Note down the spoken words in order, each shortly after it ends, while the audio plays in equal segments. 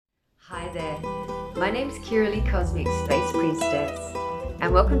there, my name is Kirilly, Cosmic Space Priestess,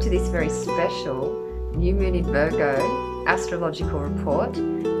 and welcome to this very special New Moon in Virgo astrological report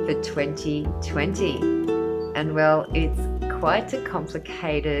for 2020. And well, it's quite a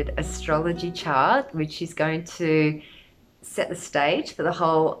complicated astrology chart, which is going to set the stage for the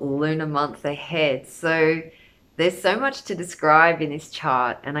whole lunar month ahead. So there's so much to describe in this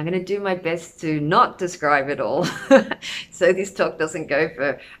chart, and I'm going to do my best to not describe it all so this talk doesn't go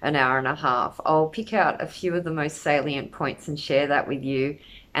for an hour and a half. I'll pick out a few of the most salient points and share that with you,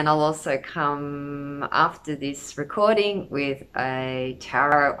 and I'll also come after this recording with a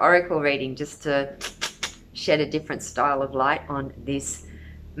tarot oracle reading just to shed a different style of light on this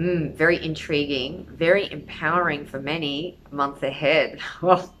very intriguing, very empowering for many month ahead.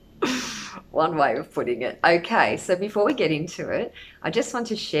 Well, one way of putting it. Okay, so before we get into it, I just want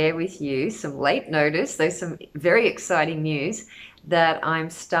to share with you some late notice, though some very exciting news, that I'm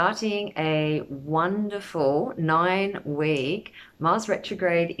starting a wonderful 9-week Mars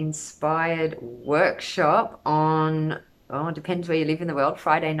retrograde inspired workshop on, depends where you live in the world,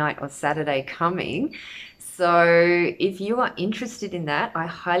 Friday night or Saturday coming. So if you are interested in that, I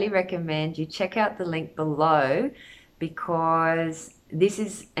highly recommend you check out the link below, because this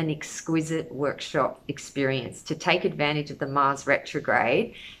is an exquisite workshop experience to take advantage of the Mars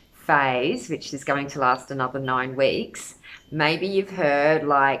retrograde phase, which is going to last another 9 weeks. Maybe you've heard,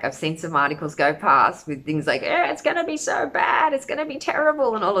 like, I've seen some articles go past with things like, it's going to be so bad, it's going to be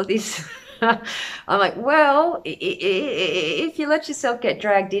terrible, and all of this. I'm like, well, if you let yourself get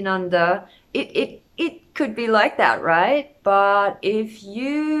dragged in under, it could be like that, right? But if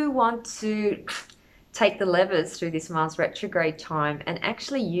you want to take the levers through this Mars retrograde time and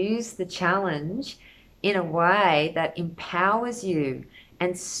actually use the challenge in a way that empowers you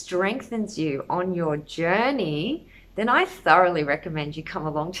and strengthens you on your journey, then I thoroughly recommend you come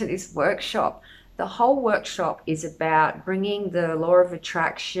along to this workshop. The whole workshop is about bringing the law of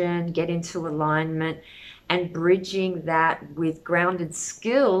attraction, get into alignment, and bridging that with grounded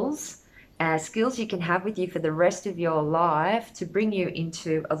skills, skills you can have with you for the rest of your life to bring you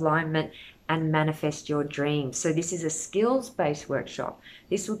into alignment and manifest your dreams. So this is a skills-based workshop.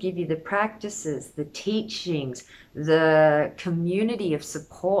 This will give you the practices, the teachings, the community of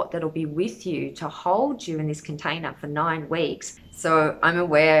support that'll be with you to hold you in this container for 9 weeks. So I'm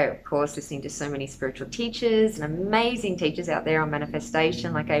aware, of course, listening to so many spiritual teachers and amazing teachers out there on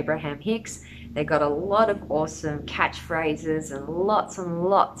manifestation, like Abraham Hicks. They've got a lot of awesome catchphrases and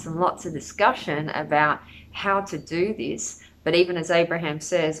lots of discussion about how to do this. But even as Abraham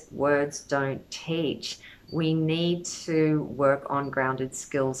says, words don't teach. We need to work on grounded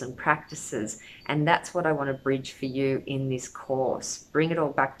skills and practices. And that's what I want to bridge for you in this course. Bring it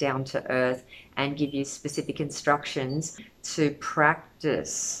all back down to earth and give you specific instructions to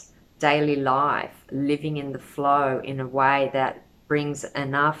practice daily life, living in the flow in a way that brings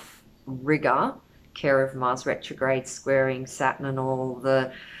enough rigor, care of Mars retrograde, squaring Saturn and all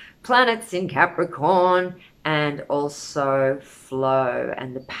the planets in Capricorn, and also flow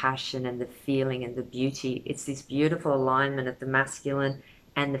and the passion and the feeling and the beauty. It's this beautiful alignment of the masculine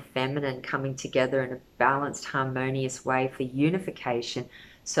and the feminine coming together in a balanced, harmonious way for unification,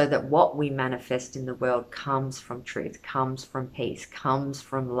 so that what we manifest in the world comes from truth, comes from peace, comes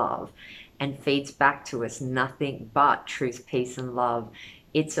from love, and feeds back to us nothing but truth, peace, and love.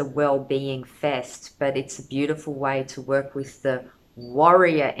 It's a well-being fest, but it's a beautiful way to work with the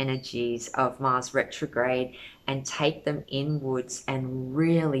warrior energies of Mars retrograde and take them inwards and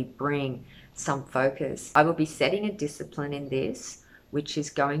really bring some focus. I will be setting a discipline in this, which is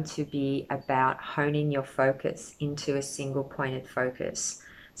going to be about honing your focus into a single pointed focus.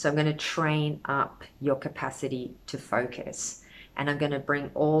 So I'm going to train up your capacity to focus, and I'm going to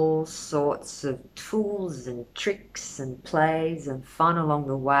bring all sorts of tools and tricks and plays and fun along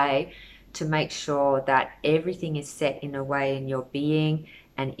the way to make sure that everything is set in a way in your being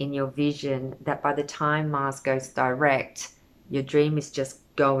and in your vision that by the time Mars goes direct, your dream is just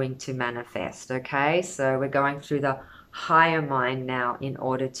going to manifest, okay? So we're going through the higher mind now in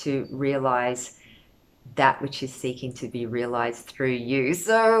order to realize that which is seeking to be realized through you.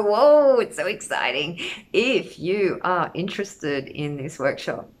 So, whoa, it's so exciting. If you are interested in this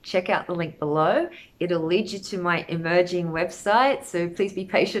workshop, check out the link below. It'll lead you to my emerging website. So please be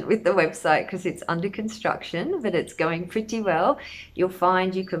patient with the website because it's under construction, but it's going pretty well. You'll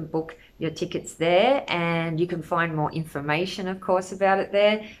find you can book your tickets there, and you can find more information, of course, about it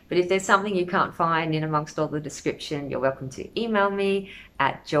there. But if there's something you can't find in amongst all the description, you're welcome to email me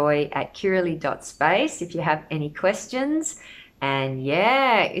at joy@kirilly.space if you have any questions. And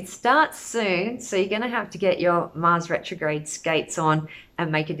yeah, it starts soon, so you're going to have to get your Mars retrograde skates on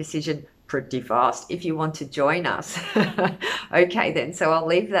and make a decision pretty fast if you want to join us. Okay, then, so I'll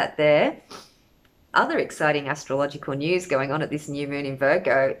leave that there. Other exciting astrological news going on at this new moon in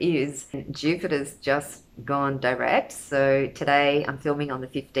Virgo is Jupiter's just gone direct. So today I'm filming on the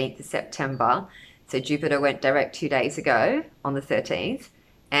 15th of September. So Jupiter went direct 2 days ago on the 13th.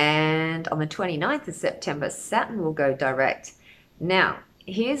 And on the 29th of September, Saturn will go direct. Now,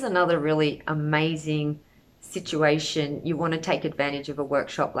 here's another really amazing situation. You want to take advantage of a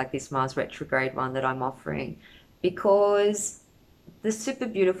workshop like this Mars retrograde one that I'm offering, because the super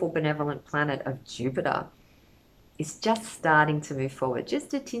beautiful benevolent planet of Jupiter is just starting to move forward,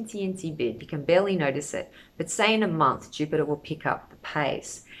 just a teensy bit. You can barely notice it, but say in a month Jupiter will pick up the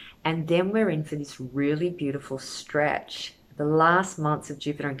pace, and then we're in for this really beautiful stretch, the last months of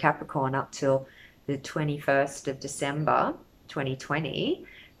Jupiter in Capricorn up till the 21st of December 2020.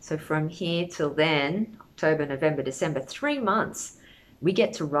 So from here till then, October, November, December, 3 months, we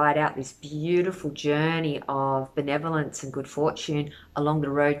get to ride out this beautiful journey of benevolence and good fortune along the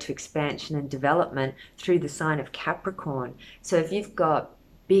road to expansion and development through the sign of Capricorn. So if you've got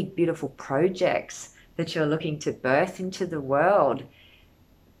big, beautiful projects that you're looking to birth into the world,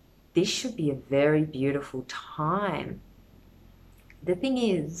 this should be a very beautiful time. The thing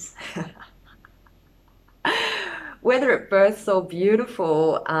is, whether it births all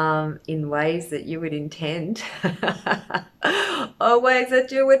beautiful in ways that you would intend or ways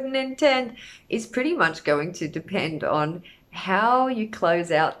that you wouldn't intend is pretty much going to depend on how you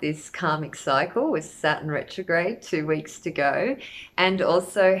close out this karmic cycle with Saturn retrograde 2 weeks to go, and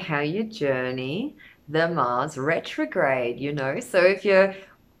also how you journey the Mars retrograde, So if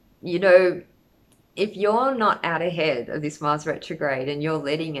if you're not out ahead of this Mars retrograde and you're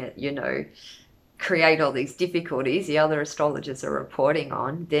letting it, create all these difficulties the other astrologers are reporting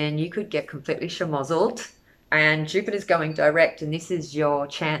on, then you could get completely schmozzled. And Jupiter's going direct, and this is your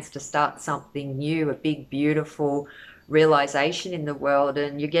chance to start something new, a big, beautiful realization in the world,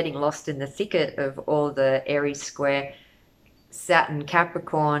 and you're getting lost in the thicket of all the Aries square Saturn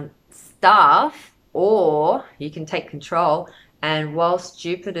Capricorn stuff, or you can take control. And whilst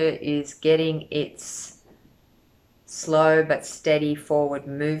Jupiter is getting its slow but steady forward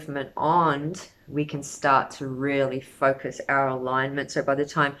movement on, we can start to really focus our alignment. So by the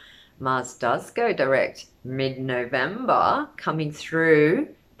time Mars does go direct mid-November, coming through,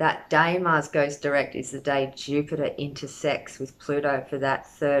 that day Mars goes direct is the day Jupiter intersects with Pluto for that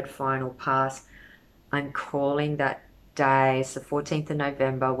third final pass. I'm calling that day, it's the 14th of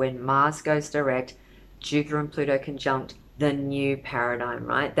November, when Mars goes direct, Jupiter and Pluto conjunct, the new paradigm,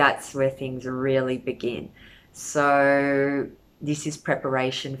 right? That's where things really begin. So this is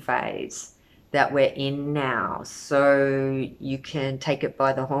preparation phase that we're in now. So you can take it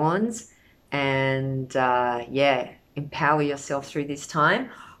by the horns and empower yourself through this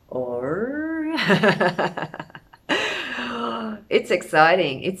time, or it's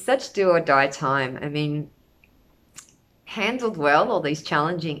exciting. It's such do or die time. I mean, handled well, all these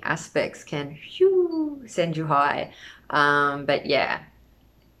challenging aspects can send you high. But yeah,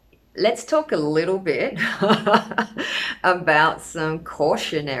 let's talk a little bit about some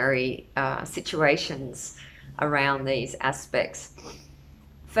cautionary situations around these aspects.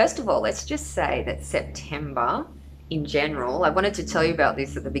 First of all, let's just say that September in general, I wanted to tell you about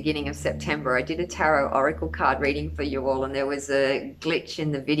this at the beginning of September. I did a tarot oracle card reading for you all, and there was a glitch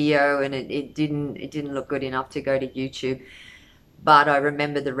in the video, and it didn't look good enough to go to YouTube. But I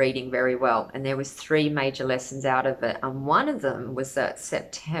remember the reading very well, and there was 3 major lessons out of it. And one of them was that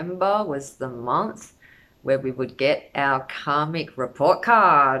September was the month where we would get our karmic report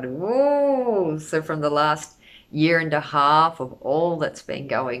card. Woo! So from the last year and a half of all that's been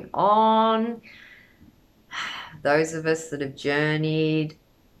going on, those of us that have journeyed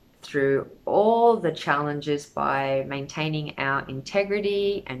through all the challenges by maintaining our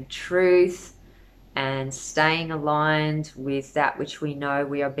integrity and truth and staying aligned with that which we know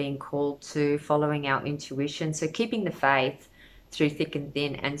we are being called to, following our intuition. So keeping the faith through thick and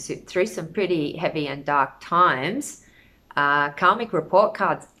thin, and through some pretty heavy and dark times. Karmic report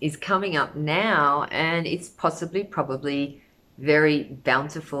cards is coming up now, and it's probably very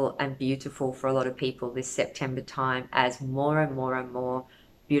bountiful and beautiful for a lot of people this September time, as more and more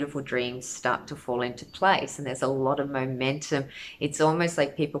beautiful dreams start to fall into place, and there's a lot of momentum. It's almost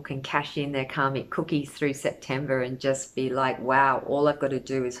like people can cash in their karmic cookies through September and just be like, wow, all I've got to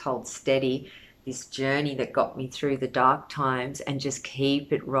do is hold steady this journey that got me through the dark times and just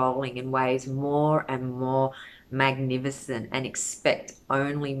keep it rolling in ways more and more magnificent and expect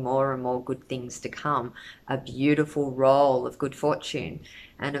only more and more good things to come. A beautiful roll of good fortune.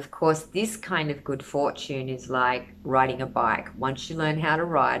 And of course, this kind of good fortune is like riding a bike. Once you learn how to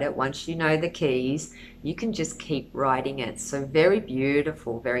ride it, once you know the keys, you can just keep riding it. So very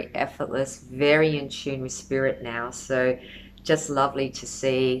beautiful, very effortless, very in tune with spirit now. So just lovely to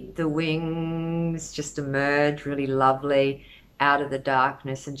see the wings just emerge, really lovely out of the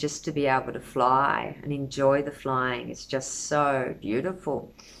darkness, and just to be able to fly and enjoy the flying. It's just so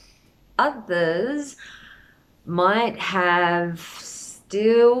beautiful. Others might have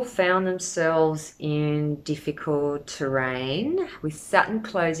still found themselves in difficult terrain with Saturn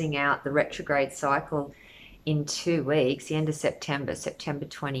closing out the retrograde cycle in 2 weeks, the end of September, September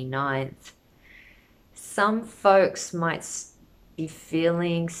 29th. Some folks might be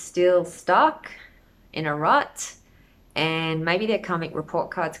feeling still stuck in a rut, and maybe their karmic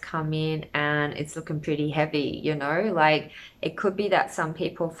report cards come in and it's looking pretty heavy, you know, like it could be that some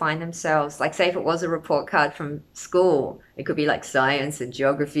people find themselves, like say if it was a report card from school, it could be like science and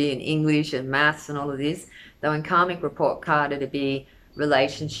geography and English and maths and all of this, though in karmic report card it'd be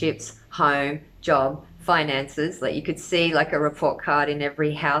relationships, home, job, finances. Like you could see like a report card in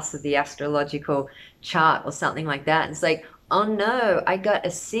every house of the astrological chart or something like that, and it's like, oh no, I got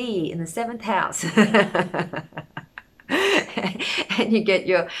a C in the 7th house. And you get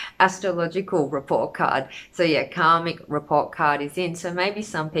your astrological report card. So yeah, karmic report card is in. So maybe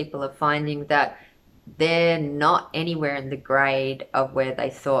some people are finding that they're not anywhere in the grade of where they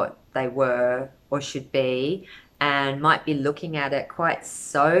thought they were or should be, and might be looking at it quite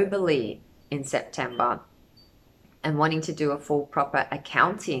soberly in September and wanting to do a full proper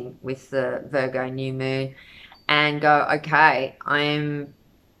accounting with the Virgo new moon and go, okay, I'm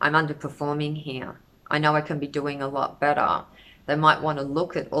underperforming here. I know I can be doing a lot better. They might want to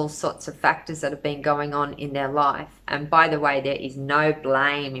look at all sorts of factors that have been going on in their life. And by the way, there is no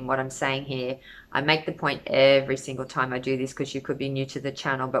blame in what I'm saying here. I make the point every single time I do this because you could be new to the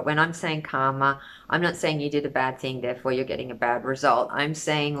channel. But when I'm saying karma, I'm not saying you did a bad thing, therefore you're getting a bad result. I'm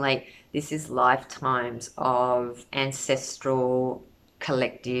saying like this is lifetimes of ancestral,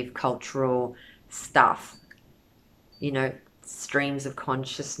 collective, cultural stuff, you know, streams of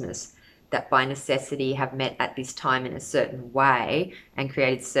consciousness that by necessity have met at this time in a certain way and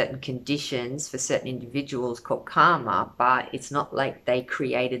created certain conditions for certain individuals called karma, but it's not like they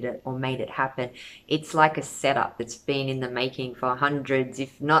created it or made it happen. It's like a setup that's been in the making for hundreds,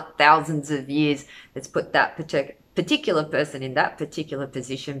 if not thousands of years, that's put that particular person in that particular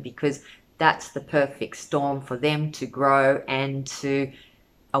position because that's the perfect storm for them to grow and to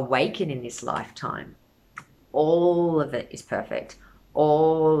awaken in this lifetime. All of it is perfect.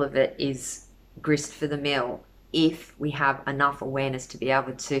 All of it is grist for the mill if we have enough awareness to be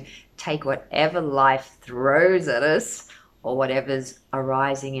able to take whatever life throws at us or whatever's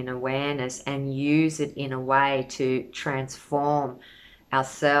arising in awareness and use it in a way to transform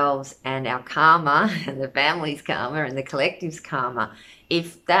ourselves and our karma and the family's karma and the collective's karma.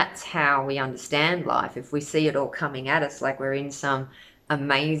 If that's how we understand life, if we see it all coming at us like we're in some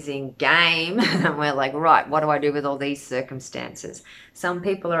amazing game and we're like, right, what do I do with all these circumstances? Some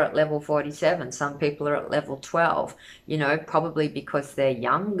people are at level 47, some people are at level 12, you know, probably because they're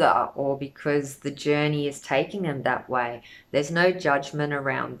younger or because the journey is taking them that way. There's no judgment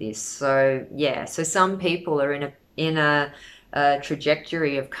around this. So yeah, so some people are in a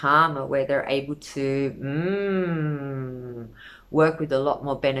trajectory of karma where they're able to work with a lot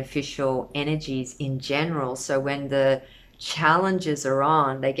more beneficial energies in general. So when the challenges are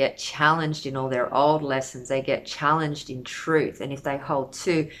on, they get challenged in all their old lessons, they get challenged in truth, and if they hold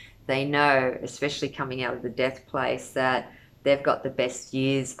to, they know, especially coming out of the death place, that they've got the best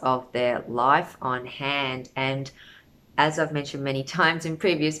years of their life on hand. And as I've mentioned many times in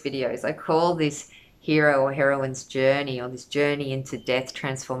previous videos, I call this hero or heroine's journey, or this journey into death,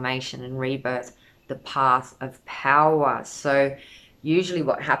 transformation and rebirth, the path of power. So usually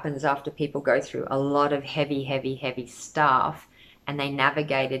what happens after people go through a lot of heavy stuff and they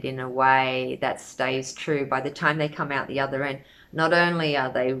navigate it in a way that stays true, by the time they come out the other end, not only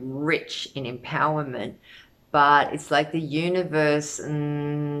are they rich in empowerment, but it's like the universe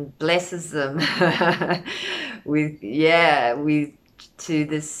blesses them with to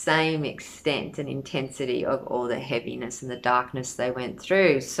the same extent and intensity of all the heaviness and the darkness they went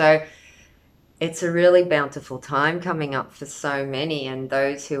through. So it's a really bountiful time coming up for so many, and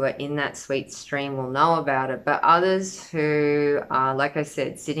those who are in that sweet stream will know about it. But others who are, like I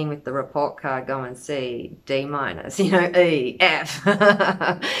said, sitting with the report card going C, D minus, you know, E, F,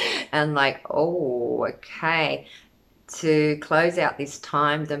 and like, oh, okay. To close out this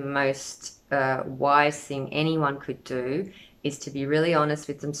time, the most wise thing anyone could do is to be really honest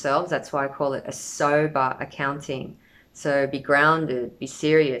with themselves. That's why I call it a sober accounting. So be grounded, be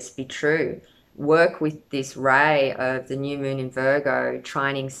serious, be true. Work with this ray of the new moon in Virgo,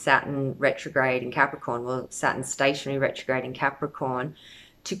 trining Saturn retrograde in Capricorn, well, Saturn stationary retrograde in Capricorn,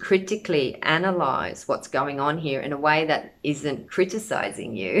 to critically analyze what's going on here in a way that isn't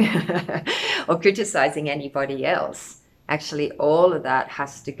criticizing you or criticizing anybody else. Actually, all of that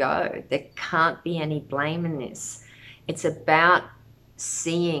has to go. There can't be any blame in this. It's about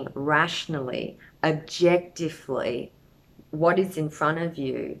seeing rationally, objectively, what is in front of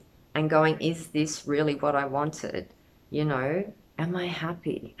you and going, is this really what I wanted? You know, am I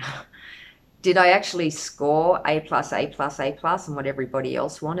happy? Did I actually score A plus, A plus, A plus and what everybody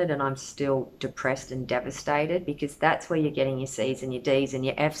else wanted, and I'm still depressed and devastated? Because that's where you're getting your C's and your D's and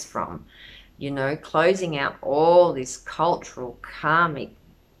your F's from. You know, closing out all this cultural karmic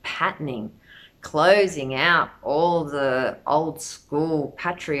patterning, closing out all the old school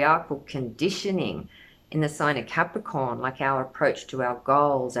patriarchal conditioning in the sign of Capricorn, like our approach to our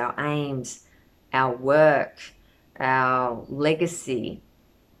goals, our aims, our work, our legacy,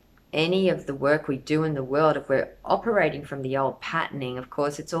 any of the work we do in the world. If we're operating from the old patterning, of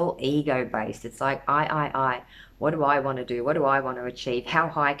course, it's all ego based. It's like, I. What do I want to do? What do I want to achieve? How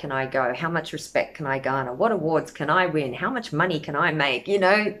high can I go? How much respect can I garner? What awards can I win? How much money can I make? You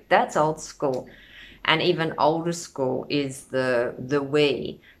know, that's old school. And even older school is the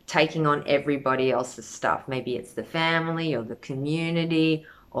we, taking on everybody else's stuff. Maybe it's the family or the community,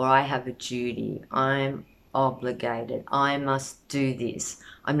 or I have a duty. I'm obligated. I must do this.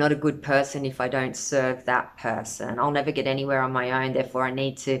 I'm not a good person if I don't serve that person. I'll never get anywhere on my own, therefore I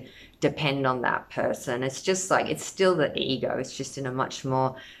need to depend on that person. It's just like, it's still the ego. It's just in a much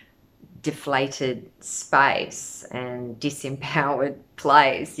more deflated space and disempowered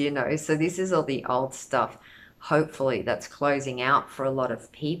place, you know. So this is all the old stuff, hopefully, that's closing out for a lot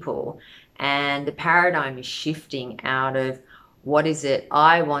of people. And the paradigm is shifting out of what is it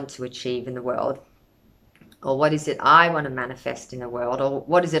I want to achieve in the world, or what is it I want to manifest in the world, or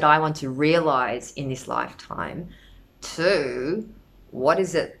what is it I want to realize in this lifetime, to what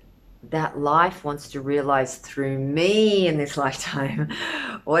is it that life wants to realize through me in this lifetime?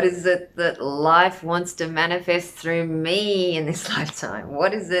 What is it that life wants to manifest through me in this lifetime?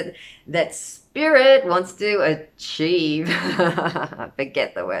 What is it that spirit wants to achieve?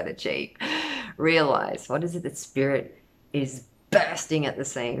 Forget the word achieve. Realize, what is it that spirit is bursting at the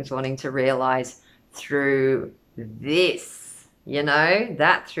seams, wanting to realize through this, you know,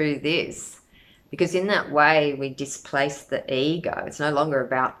 that through this. Because in that way, we displace the ego. It's no longer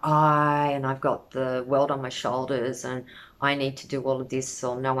about and I've got the world on my shoulders and I need to do all of this,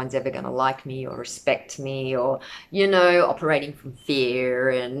 or no one's ever going to like me or respect me, or, you know, operating from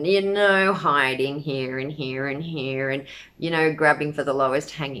fear and, you know, hiding here and here and here and, you know, grabbing for the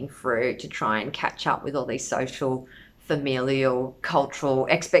lowest hanging fruit to try and catch up with all these social, familial, cultural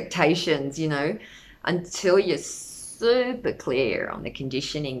expectations, you know, until you're super clear on the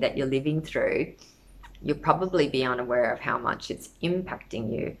conditioning that you're living through, you'll probably be unaware of how much it's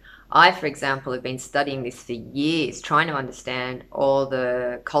impacting you. I, for example, have been studying this for years, trying to understand all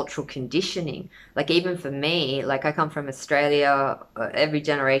the cultural conditioning. Like, even for me, like, I come from Australia. Every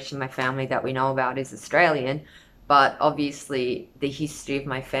generation of my family that we know about is Australian, but obviously the history of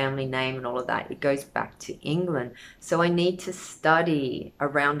my family name and all of that, it goes back to England. So I need to study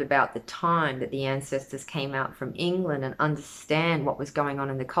around about the time that the ancestors came out from England and understand what was going on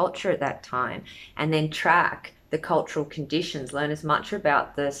in the culture at that time, and then track the cultural conditions, learn as much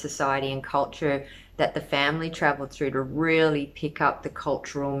about the society and culture that the family traveled through, to really pick up the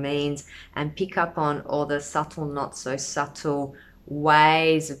cultural means and pick up on all the subtle, not so subtle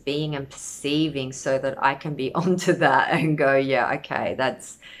ways of being and perceiving, so that I can be onto that and go, yeah, okay,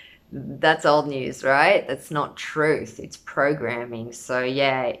 that's old news, right? That's not truth, it's programming. So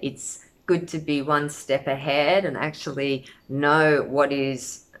yeah, it's good to be one step ahead and actually know what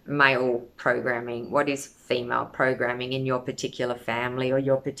is male programming, what is female programming in your particular family or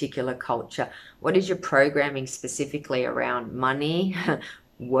your particular culture. What is your programming specifically around money,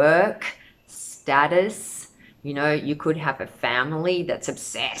 work, status? You know, you could have a family that's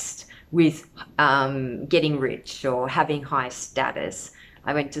obsessed with getting rich or having high status.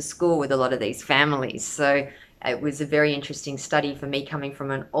 I went to school with a lot of these families, so it was a very interesting study for me, coming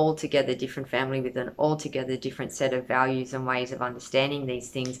from an altogether different family with an altogether different set of values and ways of understanding these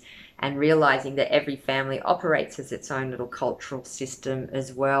things, and realizing that every family operates as its own little cultural system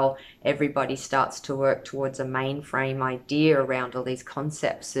as well. Everybody starts to work towards a mainframe idea around all these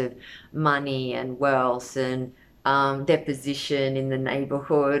concepts of money and wealth and their position in the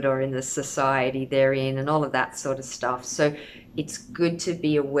neighborhood or in the society they're in, and all of that sort of stuff. So it's good to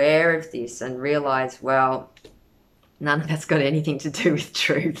be aware of this and realize, well, none of that's got anything to do with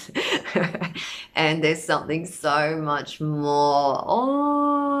truth. And there's something so much more,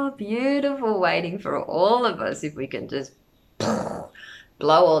 oh, beautiful waiting for all of us if we can just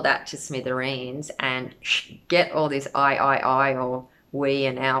blow all that to smithereens and get all this I, or we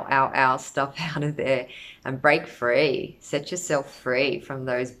and our stuff out of there and break free. Set yourself free from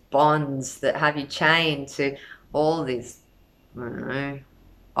those bonds that have you chained to all this, I don't know,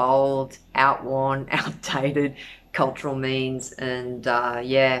 old, outworn, outdated cultural means. And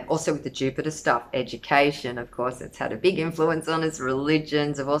yeah, also with the Jupiter stuff, education, of course, it's had a big influence on us.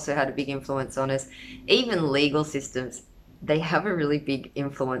 Religions have also had a big influence on us. Even legal systems, they have a really big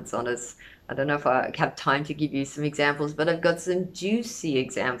influence on us. I don't know if I have time to give you some examples, but I've got some juicy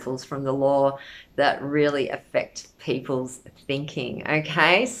examples from the law that really affect people's thinking.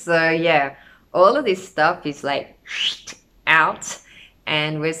 Okay, so yeah, all of this stuff is like out,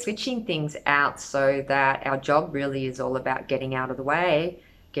 and we're switching things out so that our job really is all about getting out of the way,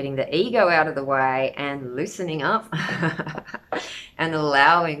 getting the ego out of the way and loosening up and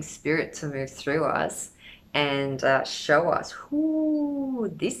allowing spirit to move through us and show us, ooh,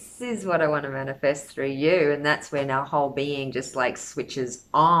 this is what I want to manifest through you. And that's when our whole being just like switches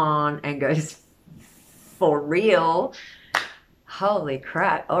on and goes, for real. Holy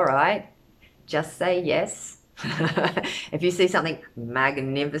crap. All right. Just say yes. If you see something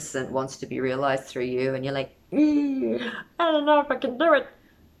magnificent wants to be realized through you and you're like, I don't know if I can do it.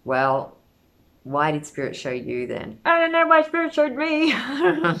 Well, why did spirit show you then? I don't know why spirit showed me.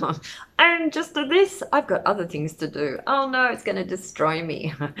 And just do this. I've got other things to do. Oh no, it's going to destroy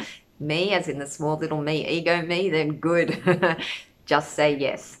me. Me, as in the small little me, ego me, then good. Just say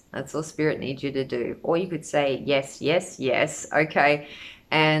yes. That's all spirit needs you to do. Or you could say yes, yes, yes. Okay.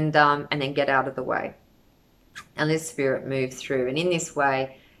 And then get out of the way. And let spirit move through. And in this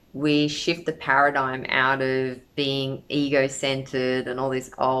way, we shift the paradigm out of being ego-centered and all this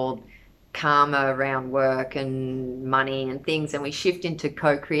old karma around work and money and things, and we shift into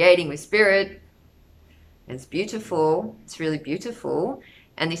co-creating with spirit. It's beautiful. It's really beautiful.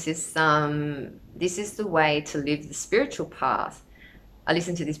 And this is the way to live the spiritual path. I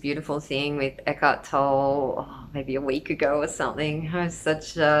listened to this beautiful thing with Eckhart Tolle maybe a week ago or something. It was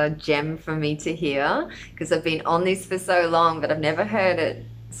such a gem for me to hear because I've been on this for so long, but I've never heard it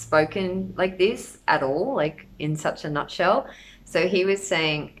spoken like this at all, like in such a nutshell. So he was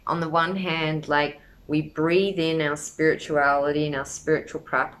saying, on the one hand, like we breathe in our spirituality and our spiritual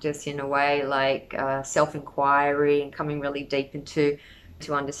practice in a way like self-inquiry and coming really deep into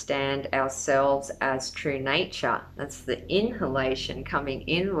to understand ourselves as true nature. That's the inhalation, coming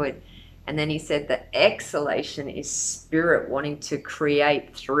inward. And then he said the exhalation is spirit wanting to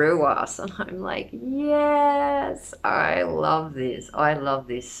create through us. And I'm like, yes, I love this. I love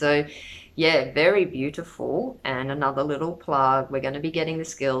this. So yeah, very beautiful. And another little plug, we're going to be getting the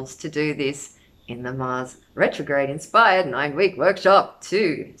skills to do this in the Mars retrograde inspired 9-week workshop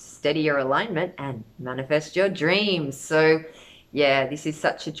to steady your alignment and manifest your dreams. So yeah, this is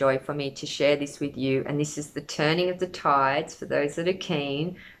such a joy for me to share this with you. And this is the turning of the tides for those that are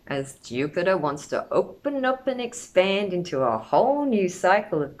keen, as Jupiter wants to open up and expand into a whole new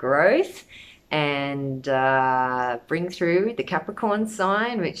cycle of growth and bring through the Capricorn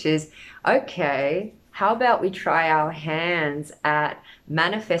sign, which is, okay, how about we try our hands at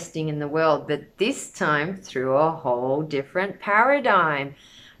manifesting in the world, but this time through a whole different paradigm.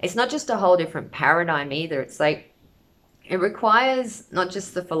 It's not just a whole different paradigm either. It's like, it requires not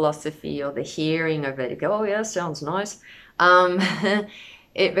just the philosophy or the hearing of it. You go, oh yeah, sounds nice.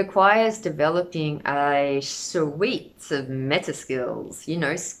 It requires developing a suite of meta skills, you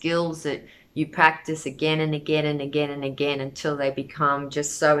know, skills that you practice again and again and again and again until they become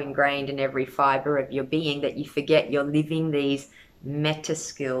just so ingrained in every fiber of your being that you forget you're living these meta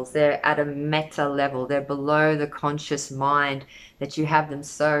skills. They're at a meta level. They're below the conscious mind, that you have them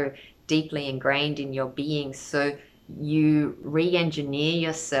so deeply ingrained in your being. So you re-engineer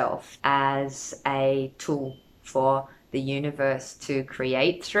yourself as a tool for the universe to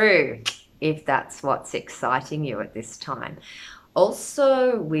create through, if that's what's exciting you at this time.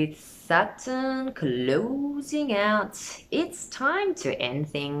 Also, with Saturn closing out, it's time to end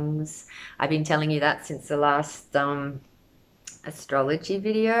things. I've been telling you that since the last astrology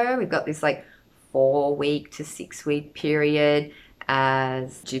video. We've got this like 4-week to 6-week period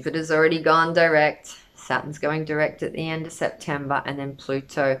as Jupiter's already gone direct. Saturn's going direct at the end of September, and then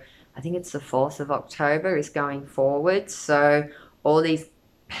Pluto, I think it's the 4th of October, is going forward. So all these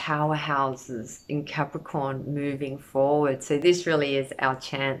powerhouses in Capricorn moving forward. So this really is our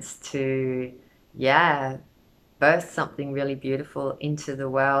chance to, yeah, birth something really beautiful into the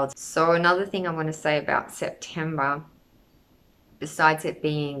world. So another thing I want to say about September, besides it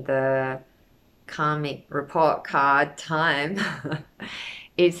being the karmic report card time,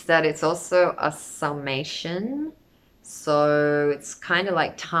 is that it's also a summation. So it's kind of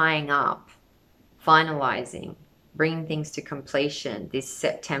like tying up, finalizing, bringing things to completion this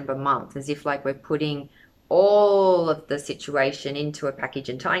September month, as if like we're putting all of the situation into a package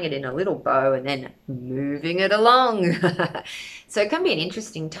and tying it in a little bow and then moving it along. So it can be an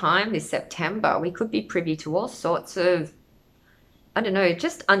interesting time this September. We could be privy to all sorts of, I don't know,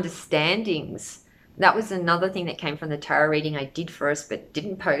 just understandings. That was another thing that came from the tarot reading I did for us but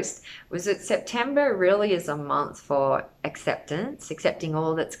didn't post, was that September really is a month for acceptance, accepting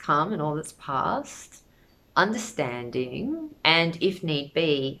all that's come and all that's past, understanding, and if need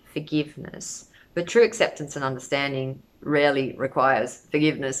be, forgiveness. But true acceptance and understanding rarely requires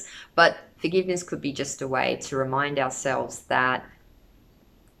forgiveness. But forgiveness could be just a way to remind ourselves that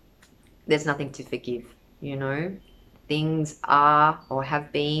there's nothing to forgive, you know? Things are or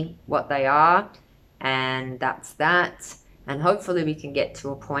have been what they are, and that's that. And hopefully we can get to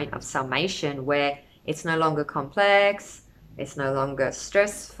a point of summation where it's no longer complex, it's no longer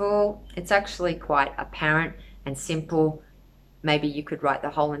stressful, it's actually quite apparent and simple. Maybe you could write the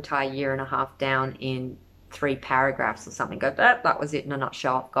whole entire year and a half down in 3 paragraphs or something. Go, that was it in a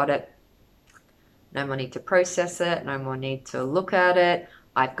nutshell, got it. No more need to process it, no more need to look at it.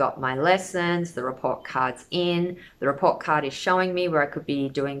 I've got my lessons, the report card's in. The report card is showing me where I could be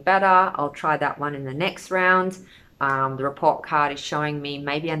doing better. I'll try that one in the next round. The report card is showing me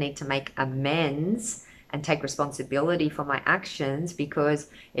maybe I need to make amends and take responsibility for my actions, because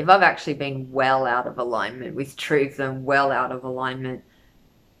if I've actually been well out of alignment with truth and well out of alignment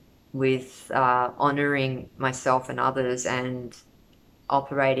with honoring myself and others and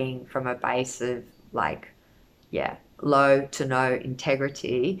operating from a base of like, yeah, low to no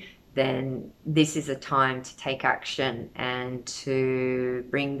integrity, then this is a time to take action and to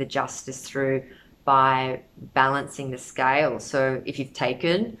bring the justice through by balancing the scale. So if you've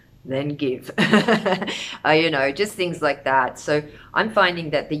taken, then give. You know, just things like that. So I'm finding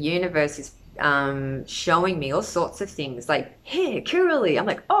that the universe is showing me all sorts of things like, hey, Kirilly. I'm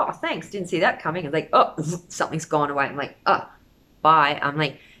like, oh, thanks, didn't see that coming. I'm like, oh, something's gone away. I'm like, oh, bye. I'm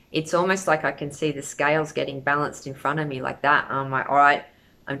like, it's almost like I can see the scales getting balanced in front of me like that. I'm like, all right,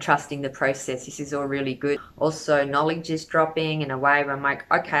 I'm trusting the process. This is all really good. Also, knowledge is dropping in a way where I'm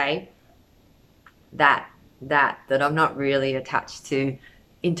like, okay, that I'm not really attached to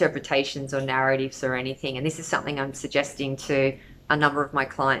interpretations or narratives or anything. And this is something I'm suggesting to a number of my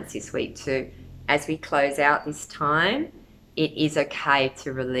clients this week too. As we close out this time, it is okay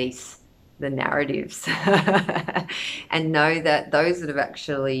to release the narratives and know that those that have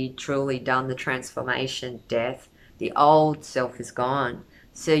actually truly done the transformation, death, the old self is gone.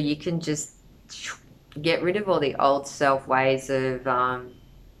 So you can just get rid of all the old self ways of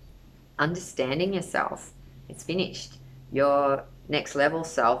understanding yourself. It's finished. Your next level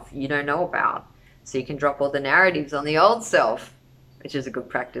self you don't know about. So you can drop all the narratives on the old self, which is a good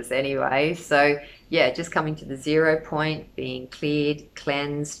practice anyway. So yeah, just coming to the 0 point, being cleared,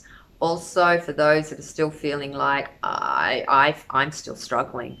 cleansed. Also, for those that are still feeling like I'm still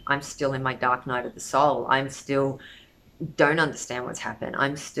struggling, I'm still in my dark night of the soul, I'm still don't understand what's happened,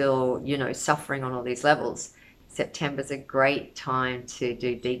 I'm still, you know, suffering on all these levels, September's a great time to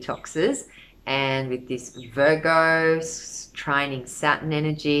do detoxes. And with this Virgo training Saturn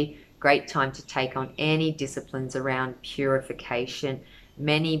energy, great time to take on any disciplines around purification.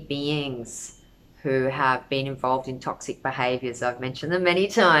 Many beings who have been involved in toxic behaviors, I've mentioned them many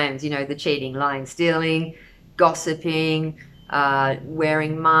times, you know, the cheating, lying, stealing, gossiping,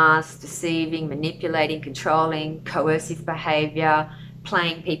 wearing masks, deceiving, manipulating, controlling, coercive behavior,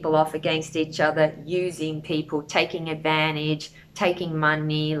 playing people off against each other, using people, taking advantage, taking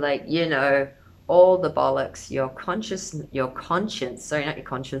money, like, you know, all the bollocks. Your conscience, sorry, not your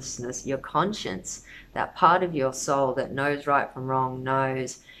consciousness, your conscience, that part of your soul that knows right from wrong,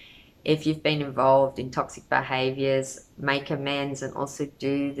 knows. If you've been involved in toxic behaviors, make amends and also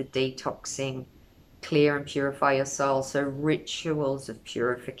do the detoxing, clear and purify your soul. So rituals of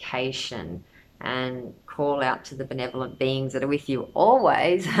purification, and call out to the benevolent beings that are with you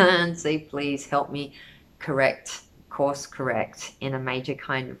always and say, please help me course correct in a major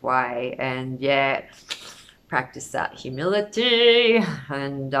kind of way. And yeah, practice that humility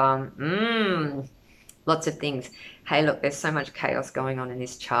and lots of things. Hey, look, there's so much chaos going on in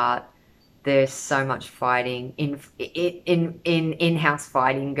this chart. there's so much fighting in-house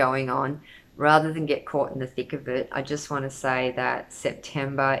fighting going on. Rather than get caught in the thick of it, I just want to say that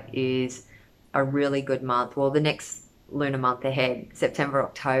September is a really good month. Well, the next lunar month ahead, September,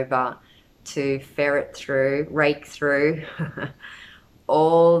 October, to ferret through, rake through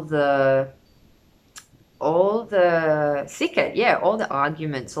all the thicket, yeah, all the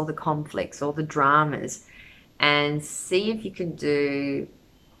arguments, all the conflicts, all the dramas, and see if you can do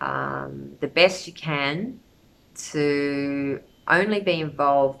the best you can to only be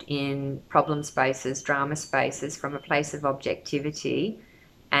involved in problem spaces, drama spaces from a place of objectivity,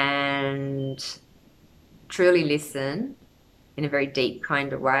 and truly listen in a very deep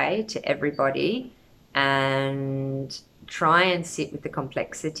kind of way to everybody, and try and sit with the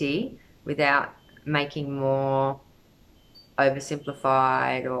complexity without making more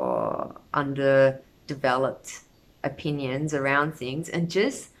oversimplified or underdeveloped opinions around things, and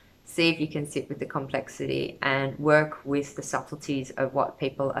just see if you can sit with the complexity and work with the subtleties of what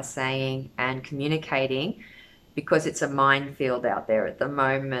people are saying and communicating, because it's a minefield out there at the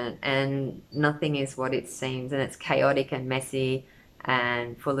moment and nothing is what it seems, and it's chaotic and messy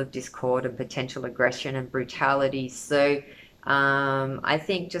and full of discord and potential aggression and brutality. So I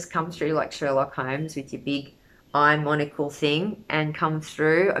think just come through like Sherlock Holmes with your big eye monocle thing, and come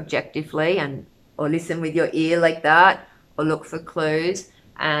through objectively, and or listen with your ear like that, or look for clues,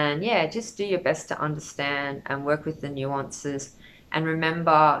 and yeah, just do your best to understand and work with the nuances, and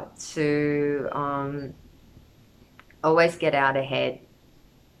remember to always get out ahead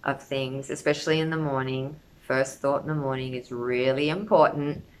of things, especially in the morning. First thought in the morning is really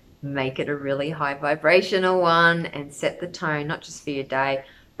important. Make it a really high vibrational one and set the tone, not just for your day,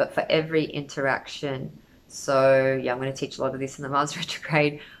 but for every interaction. So yeah, I'm going to teach a lot of this in the Mars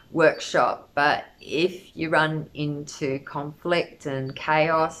retrograde workshop, but if you run into conflict and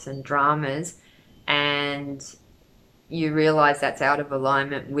chaos and dramas and you realize that's out of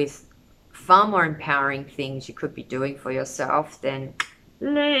alignment with far more empowering things you could be doing for yourself, then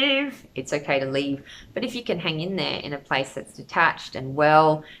leave. It's okay to leave. But if you can hang in there in a place that's detached and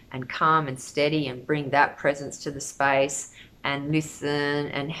well and calm and steady, and bring that presence to the space and listen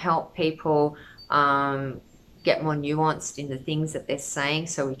and help people get more nuanced in the things that they're saying,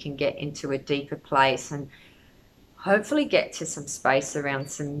 so we can get into a deeper place and hopefully get to some space around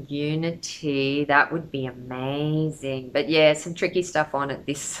some unity, that would be amazing. But yeah, some tricky stuff on at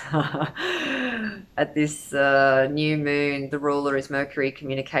this at this new moon. The ruler is Mercury,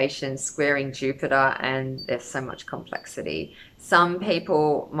 communication, squaring Jupiter, and there's so much complexity. Some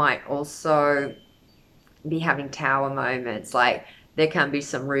people might also be having tower moments, like there can be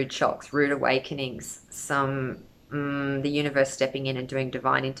some rude shocks, rude awakenings, some the universe stepping in and doing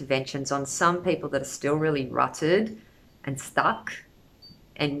divine interventions on some people that are still really rutted and stuck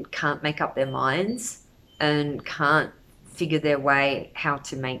and can't make up their minds and can't figure their way how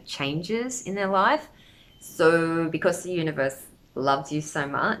to make changes in their life. So because the universe loves you so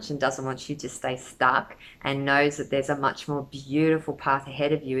much and doesn't want you to stay stuck, and knows that there's a much more beautiful path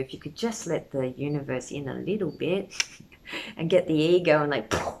ahead of you, if you could just let the universe in a little bit and get the ego and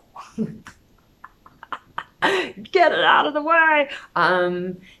like get it out of the way,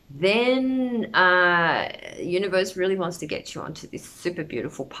 then universe really wants to get you onto this super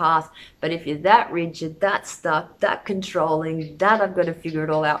beautiful path. But if you're that rigid, that stuck, that controlling, that I've got to figure it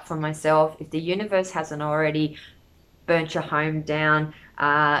all out for myself, if the universe hasn't already burnt your home down,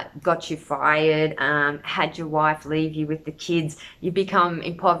 got you fired, had your wife leave you with the kids, you become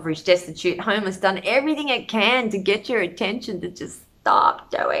impoverished, destitute, homeless, done everything it can to get your attention to just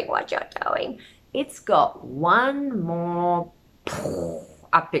stop doing what you're doing, it's got one more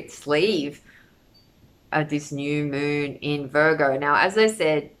up its sleeve of this new moon in Virgo. Now, as I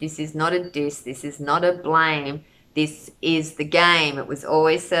said, this is not a diss, this is not a blame, this is the game. It was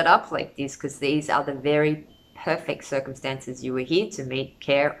always set up like this because these are the very perfect circumstances you were here to meet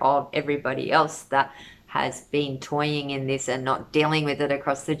care of everybody else that has been toying in this and not dealing with it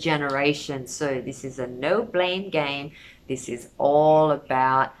across the generations. So this is a no blame game. This is all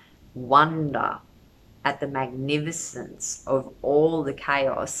about wonder at the magnificence of all the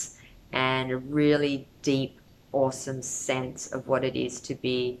chaos, and a really deep, awesome sense of what it is to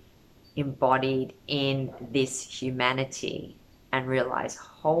be embodied in this humanity, and realize,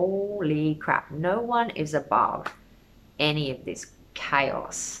 holy crap, no one is above any of this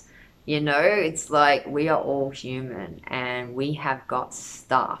chaos. You know, it's like we are all human and we have got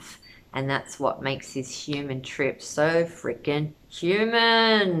stuff, and that's what makes this human trip so freaking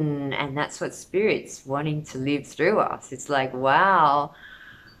human. And that's what spirit's wanting to live through us. It's like, wow,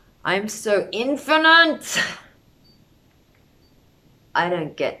 I'm so infinite. I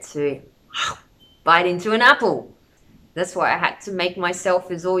don't get to bite into an apple. That's why I had to make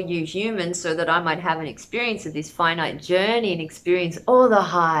myself as all you human so that I might have an experience of this finite journey and experience all the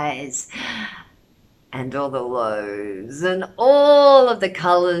highs and all the lows and all of the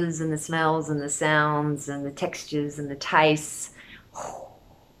colors and the smells and the sounds and the textures and the tastes.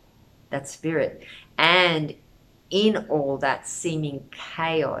 That spirit. And in all that seeming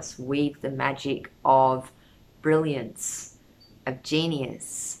chaos, weave the magic of brilliance, of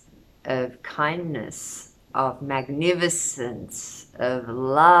genius, of kindness, of magnificence, of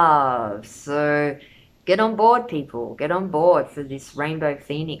love. So get on board, people. Get on board for this rainbow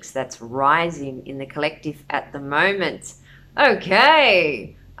phoenix that's rising in the collective at the moment.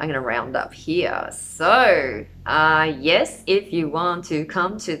 Okay, I'm going to round up here. So, yes, if you want to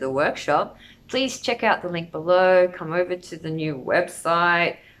come to the workshop, please check out the link below. Come over to the new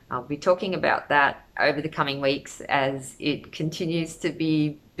website. I'll be talking about that over the coming weeks as it continues to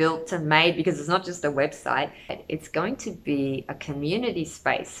be built and made, because it's not just a website. It's going to be a community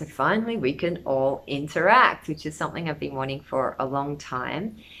space. So finally we can all interact, which is something I've been wanting for a long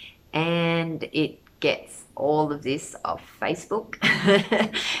time. And it gets all of this off Facebook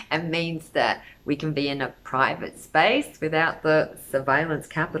and means that we can be in a private space without the surveillance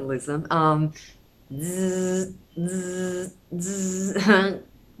capitalism.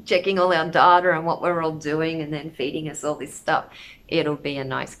 Checking all our data and what we're all doing and then feeding us all this stuff. It'll be a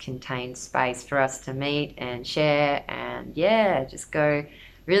nice contained space for us to meet and share and just go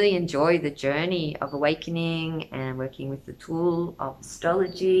really enjoy the journey of awakening and working with the tool of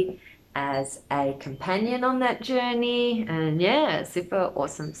astrology as a companion on that journey. And super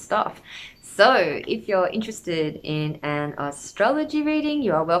awesome stuff. So if you're interested in an astrology reading,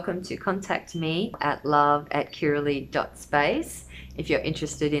 you are welcome to contact me at love@kirilly.space. If you're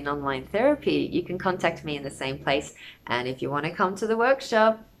interested in online therapy, you can contact me in the same place. And if you want to come to the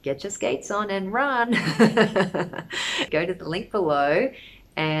workshop, get your skates on and run. Go to the link below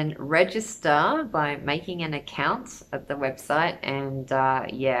and register by making an account at the website. And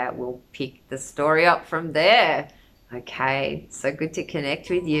we'll pick the story up from there. Okay, so good to connect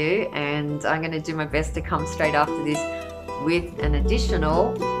with you. And I'm going to do my best to come straight after this with an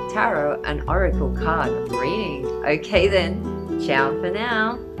additional tarot and oracle card reading. Okay then. Ciao for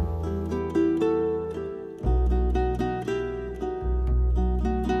now.